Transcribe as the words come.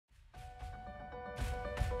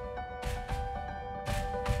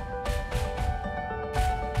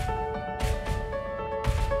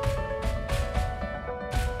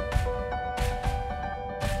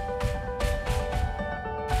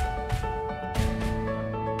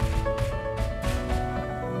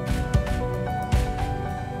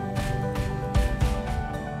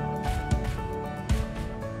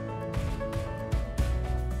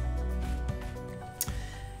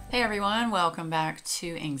Hey everyone, welcome back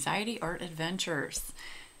to Anxiety Art Adventures.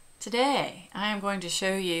 Today I am going to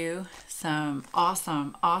show you some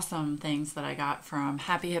awesome things that I got from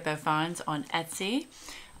Happy Hippo Finds on Etsy.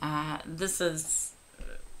 This is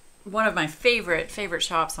one of my favorite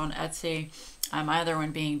shops on Etsy. My other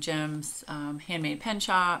one being Jim's Handmade Pen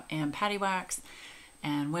Shop and Patty Wax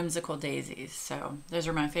and Whimsical Daisies. So those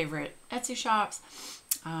are my favorite Etsy shops.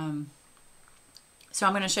 So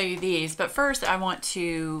I'm going to show you these, but first I want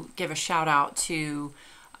to give a shout out to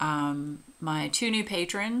my two new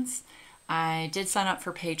patrons. I did sign up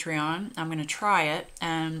for Patreon. I'm going to try it,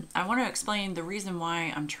 and I want to explain the reason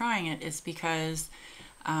why I'm trying it is because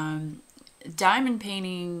diamond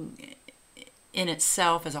painting in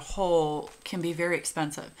itself as a whole can be very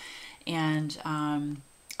expensive, and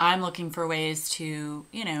I'm looking for ways to,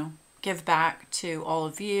 give back to all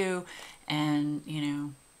of you and,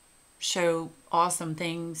 show awesome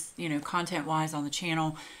things, content-wise on the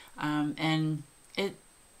channel, and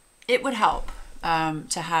it would help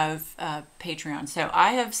to have Patreon. So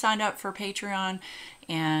I have signed up for Patreon,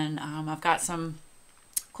 and I've got some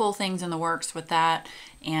cool things in the works with that,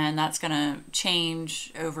 and that's going to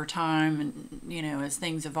change over time, and as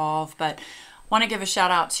things evolve. But want to give a shout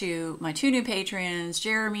out to my two new patrons,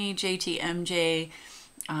 Jeremy, JTMJ,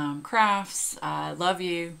 Crafts. Love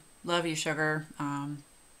you, sugar.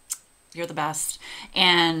 You're the best.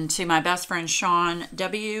 And to my best friend Sean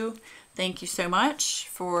W, thank you so much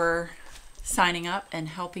for signing up and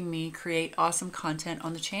helping me create awesome content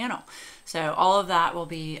on the channel. So all of that will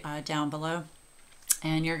be down below,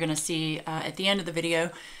 and you're going to see at the end of the video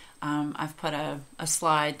I've put a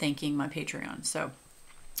slide thanking my Patreon. So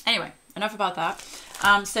anyway, enough about that.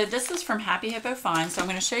 So this is from Happy Hippo Finds. So I'm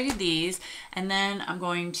going to show you these, and then I'm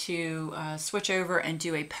going to switch over and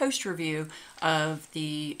do a post review of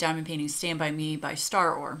the diamond painting Stand By Me by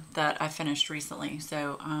Staroar that I finished recently.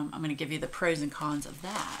 So I'm going to give you the pros and cons of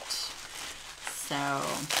that. So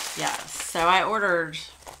yes, so I ordered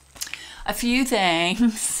a few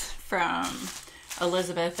things from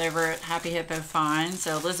Elizabeth over at Happy Hippo Finds.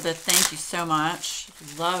 So Elizabeth, thank you so much.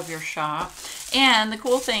 Love your shop. And the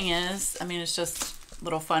cool thing is, it's just a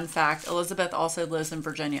little fun fact, Elizabeth also lives in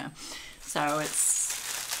Virginia. So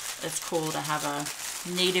it's cool to have a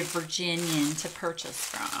native Virginian to purchase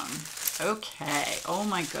from. Okay, oh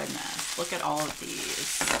my goodness, look at all of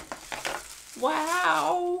these.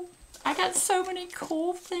 Wow, I got so many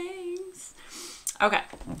cool things. Okay,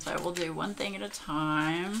 so we'll do one thing at a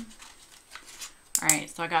time. All right,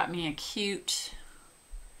 so I got me a cute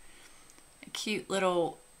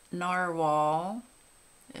little narwhal,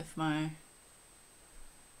 if my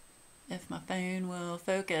phone will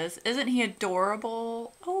focus. Isn't he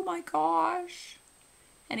adorable? Oh my gosh.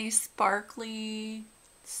 And he's sparkly.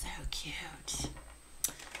 So cute.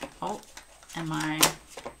 Oh, and I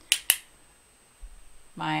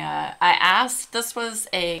asked, this was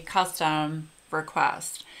a custom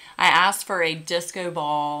request. I asked for a disco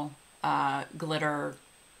ball glitter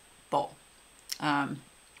bowl.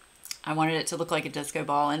 I wanted it to look like a disco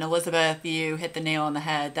ball, and Elizabeth, you hit the nail on the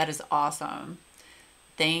head. That is awesome.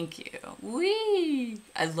 Thank you. Whee!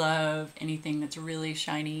 I love anything that's really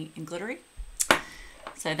shiny and glittery.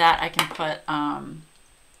 So that I can put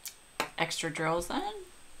extra drills in,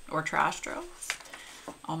 or trash drills.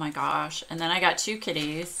 Oh my gosh. And then I got two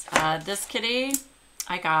kitties. This kitty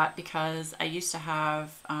I got because I used to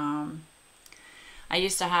have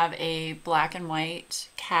a black and white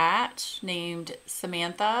cat named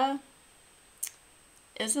Samantha.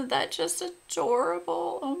 Isn't that just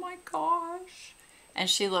adorable? Oh my gosh. And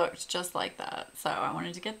she looked just like that. So I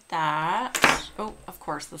wanted to get that. Oh, of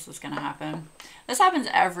course this is going to happen. This happens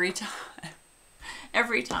every time.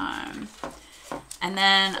 Every time. And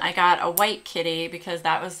then I got a white kitty because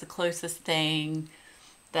that was the closest thing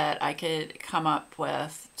that I could come up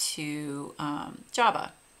with to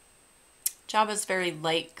Jabba. Jabba's very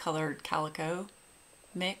light colored calico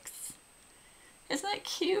mix. Isn't that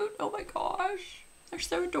cute? Oh my gosh. They're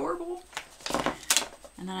so adorable.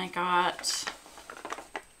 And then I got,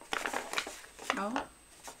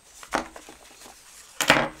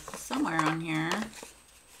 somewhere on here.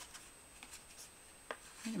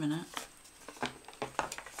 Wait a minute.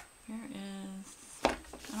 Here is,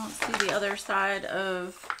 I don't see the other side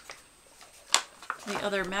of the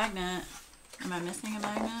other magnet. Am I missing a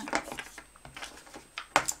magnet?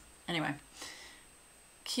 Anyway,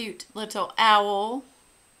 cute little owl.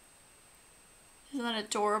 Isn't that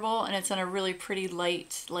adorable? And it's in a really pretty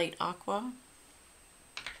light aqua.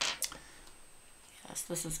 Yes,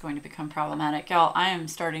 this is going to become problematic. Y'all, I am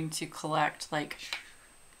starting to collect like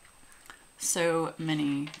so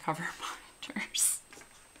many cover binders.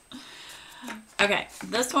 Okay,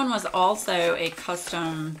 this one was also a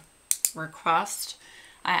custom request.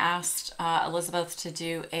 I asked Elizabeth to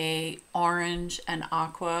do a orange and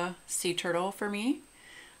aqua sea turtle for me.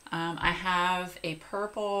 I have a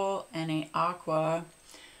purple and a aqua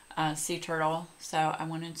sea turtle, so I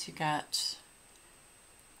wanted to get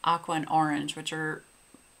aqua and orange, which are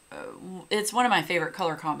it's one of my favorite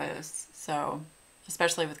color combos. So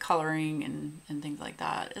especially with coloring and things like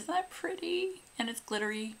that. Isn't that pretty? And it's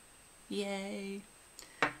glittery. Yay.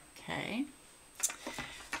 Okay.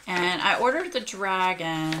 And I ordered the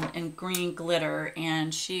dragon in green glitter,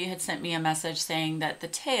 and she had sent me a message saying that the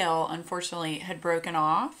tail, unfortunately, had broken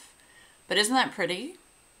off. But isn't that pretty?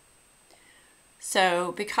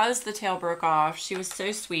 So because the tail broke off, she was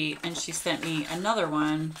so sweet, and she sent me another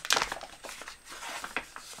one.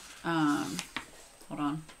 Hold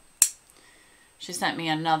on. She sent me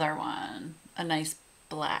another one, a nice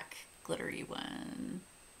black glittery one.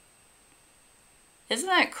 Isn't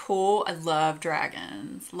that cool? I love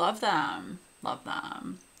dragons. Love them. Love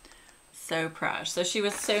them. So precious. So she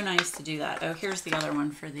was so nice to do that. Oh, here's the other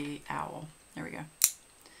one for the owl. There we go.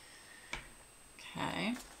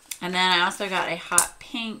 Okay. And then I also got a hot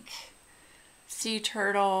pink sea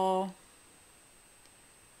turtle.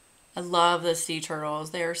 I love the sea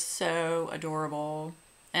turtles. They are so adorable.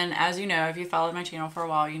 And as you know, if you followed my channel for a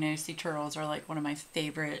while, you know sea turtles are like one of my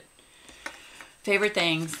favorite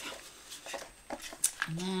things.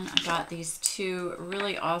 And then I got these two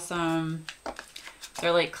really awesome,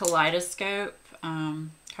 they're like kaleidoscope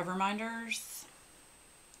cover minders.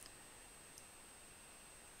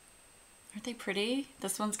 Aren't they pretty?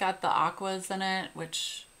 This one's got the aquas in it,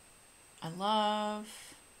 which I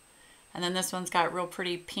love. And then this one's got real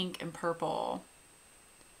pretty pink and purple.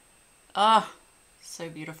 Oh, so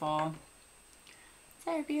beautiful.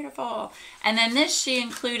 So beautiful. And then this she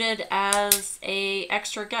included as a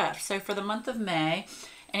extra gift. So for the month of May,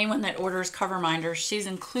 anyone that orders cover minders, she's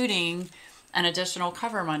including an additional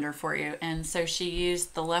cover minder for you. And so she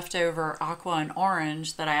used the leftover aqua and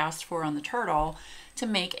orange that I asked for on the turtle to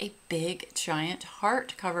make a big giant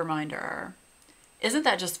heart cover minder. Isn't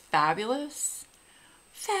that just fabulous?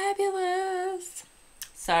 Fabulous.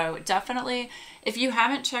 So definitely, if you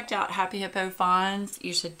haven't checked out Happy Hippo Fonz,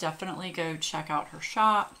 you should definitely go check out her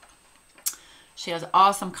shop. She has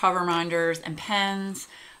awesome cover minders and pens,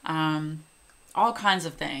 all kinds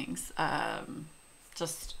of things.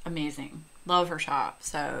 Just amazing. Love her shop.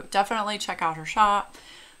 So definitely check out her shop.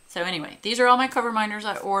 So anyway, these are all my cover minders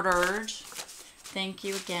I ordered. Thank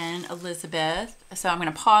you again, Elizabeth. So I'm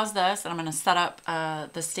going to pause this and I'm going to set up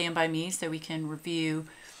the Stand By Me so we can review,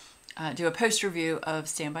 do a post review of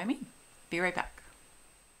Stand By Me. Be right back.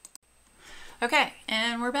 Okay,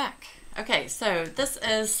 and we're back. Okay, so this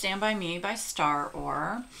is Stand By Me by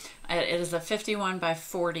Staroar. It is a 51 by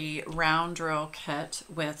 40 round drill kit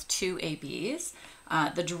with 2 ABs.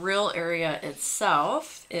 The drill area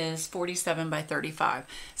itself is 47 by 35.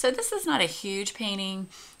 So this is not a huge painting.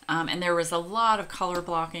 And there was a lot of color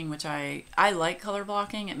blocking, which I like color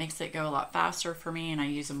blocking. It makes it go a lot faster for me, and I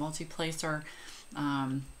use a multi-placer.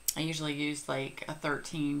 I usually use like a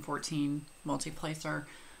 13, 14 multi-placer.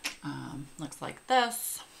 Looks like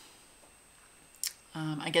this.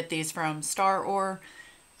 I get these from Staroar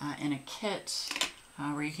in a kit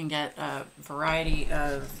where you can get a variety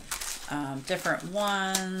of different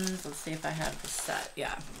ones. Let's see if I have the set.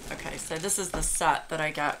 Yeah. Okay, so this is the set that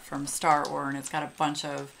I got from Staroar, and it's got a bunch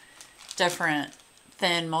of different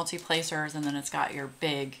thin multi-placers, and then it's got your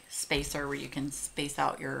big spacer where you can space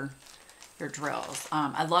out your drills.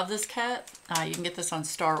 I love this kit. You can get this on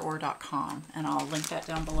staroar.com, and I'll link that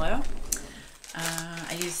down below.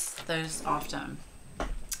 I use those often.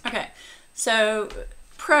 Okay, so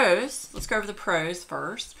pros. Let's go over the pros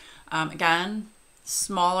first. Again,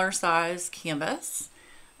 smaller size canvas.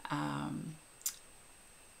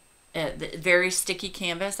 Very sticky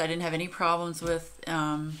canvas. I didn't have any problems with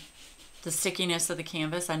the stickiness of the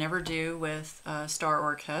canvas. I never do with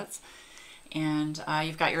Staroar kits. And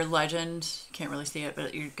you've got your legend. You can't really see it,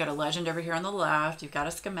 but you've got a legend over here on the left. You've got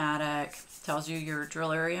a schematic. Tells you your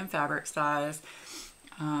drill area and fabric size.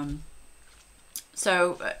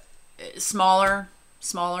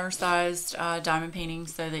 Smaller sized diamond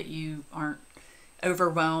paintings so that you aren't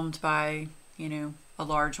overwhelmed by, you know, a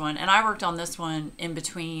large one. And I worked on this one in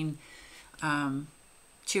between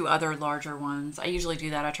 2 other larger ones. I usually do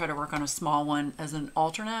that. I try to work on a small one as an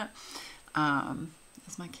alternate.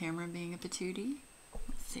 Is my camera being a patootie?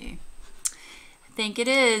 Let's see. I think it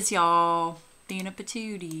is, y'all. Being a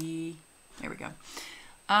patootie. There we go.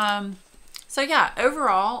 So yeah,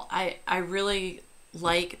 overall, I really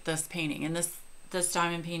like this painting. And this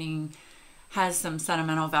diamond painting has some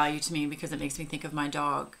sentimental value to me because it makes me think of my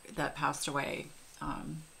dog that passed away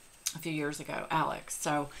a few years ago, Alex.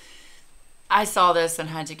 So I saw this and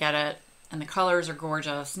had to get it, and the colors are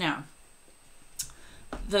gorgeous. Now,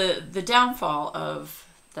 the downfall of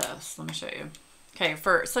this, let me show you. Okay,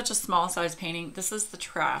 for such a small size painting, this is the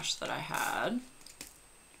trash that I had.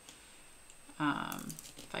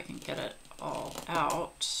 If I can get it all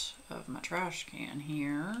out of my trash can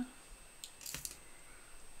here.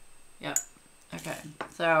 Yep. Okay,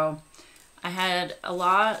 so I had a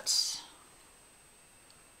lot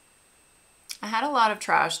of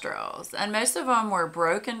trash drills, and most of them were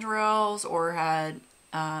broken drills or had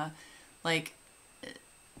like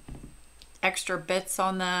extra bits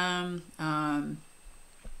on them,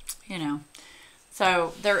 you know.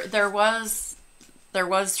 So there was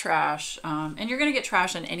trash, and you're gonna get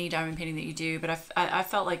trash in any diamond painting that you do, but I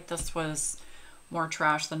felt like this was more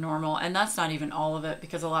trash than normal, and that's not even all of it,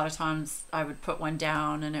 because a lot of times I would put one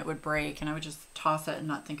down and it would break and I would just toss it and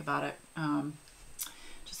not think about it,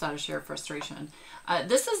 just out of sheer frustration.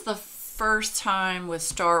 This is the first time with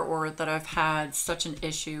Staroar that I've had such an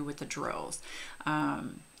issue with the drills,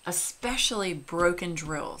 especially broken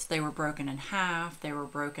drills. They were broken in half, they were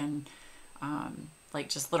broken like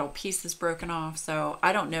just little pieces broken off. So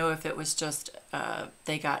I don't know if it was just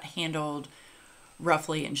they got handled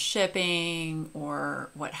roughly in shipping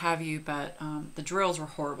or what have you, but the drills were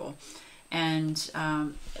horrible. And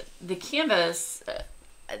the canvas,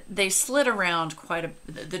 they slid around quite a,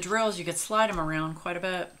 the drills, you could slide them around quite a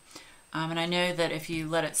bit. And I know that if you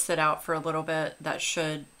let it sit out for a little bit, that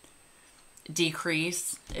should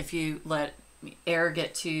decrease. If you let air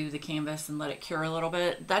get to the canvas and let it cure a little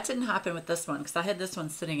bit. That didn't happen with this one, because I had this one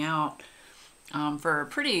sitting out for a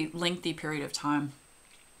pretty lengthy period of time,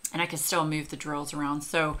 and I could still move the drills around.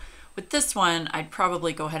 So with this one, I'd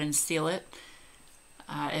probably go ahead and seal it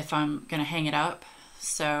if I'm going to hang it up.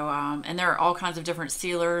 So, and there are all kinds of different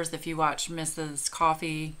sealers. If you watch Mrs.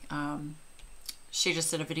 Coffee, she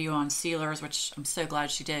just did a video on sealers, which I'm so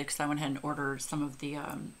glad she did, because I went ahead and ordered some of the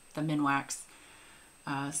Minwax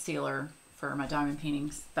sealer for my diamond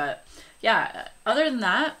paintings. But yeah, other than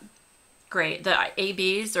that, great. The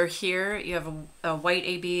ABs are here. You have a white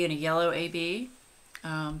AB and a yellow AB.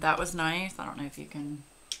 That was nice. I don't know if you can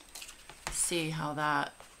see how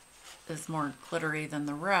that is more glittery than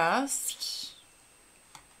the rest.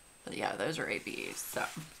 But yeah, those are ABs. So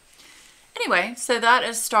anyway, so that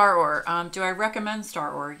is Staroar. Do I recommend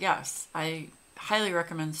Staroar? Yes, I highly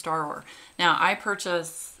recommend Staroar. Now, I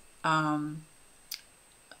purchase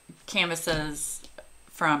canvases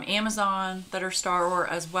from Amazon that are Staroar,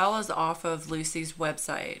 as well as off of Lucy's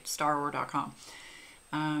website, staroar.com.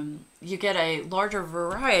 You get a larger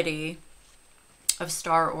variety of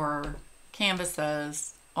Staroar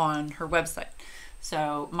canvases on her website.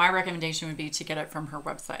 So my recommendation would be to get it from her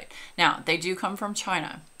website. Now, they do come from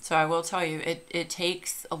China, so I will tell you, it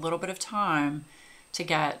takes a little bit of time to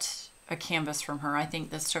get a canvas from her. I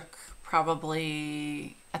think this took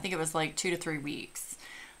probably, I think it was like 2 to 3 weeks,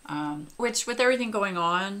 which with everything going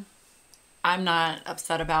on, I'm not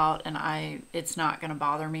upset about, and it's not going to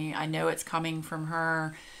bother me. I know it's coming from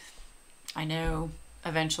her. I know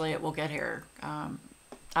eventually it will get here.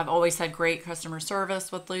 I've always had great customer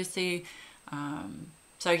service with Lucy.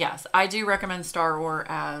 So yes, I do recommend Staroar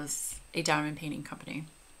as a diamond painting company.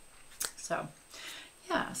 So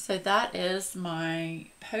yeah, so that is my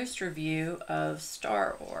post review of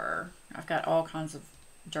Staroar. I've got all kinds of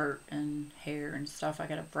dirt and hair and stuff I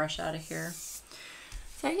got to brush out of here.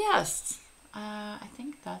 So yes, I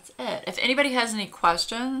think that's it. If anybody has any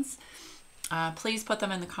questions, please put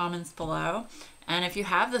them in the comments below. And if you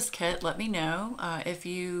have this kit, let me know. If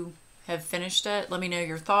you have finished it, let me know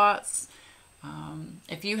your thoughts.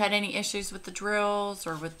 If you had any issues with the drills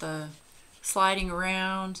or with the sliding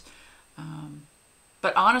around.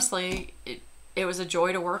 But honestly, it was a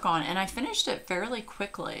joy to work on, and I finished it fairly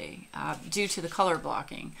quickly due to the color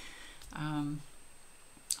blocking.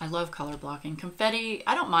 I love color blocking. Confetti,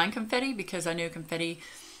 I don't mind confetti because I know confetti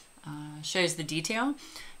shows the detail,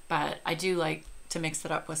 but I do like to mix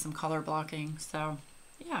it up with some color blocking. So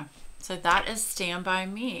yeah, so that is Stand By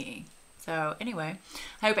Me. So anyway,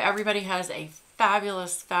 I hope everybody has a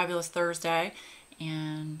fabulous, fabulous Thursday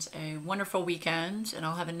and a wonderful weekend. And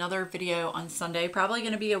I'll have another video on Sunday, probably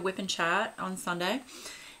going to be a whip and chat on Sunday.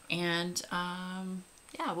 And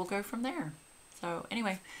yeah, we'll go from there. So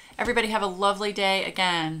anyway, everybody have a lovely day.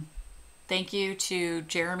 Again, thank you to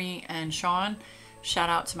Jeremy and Sean. Shout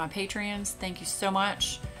out to my Patreons. Thank you so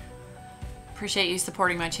much. Appreciate you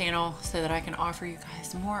supporting my channel so that I can offer you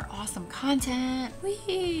guys more awesome content.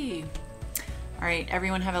 Whee! All right,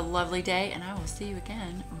 everyone have a lovely day, and I will see you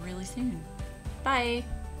again really soon. Bye.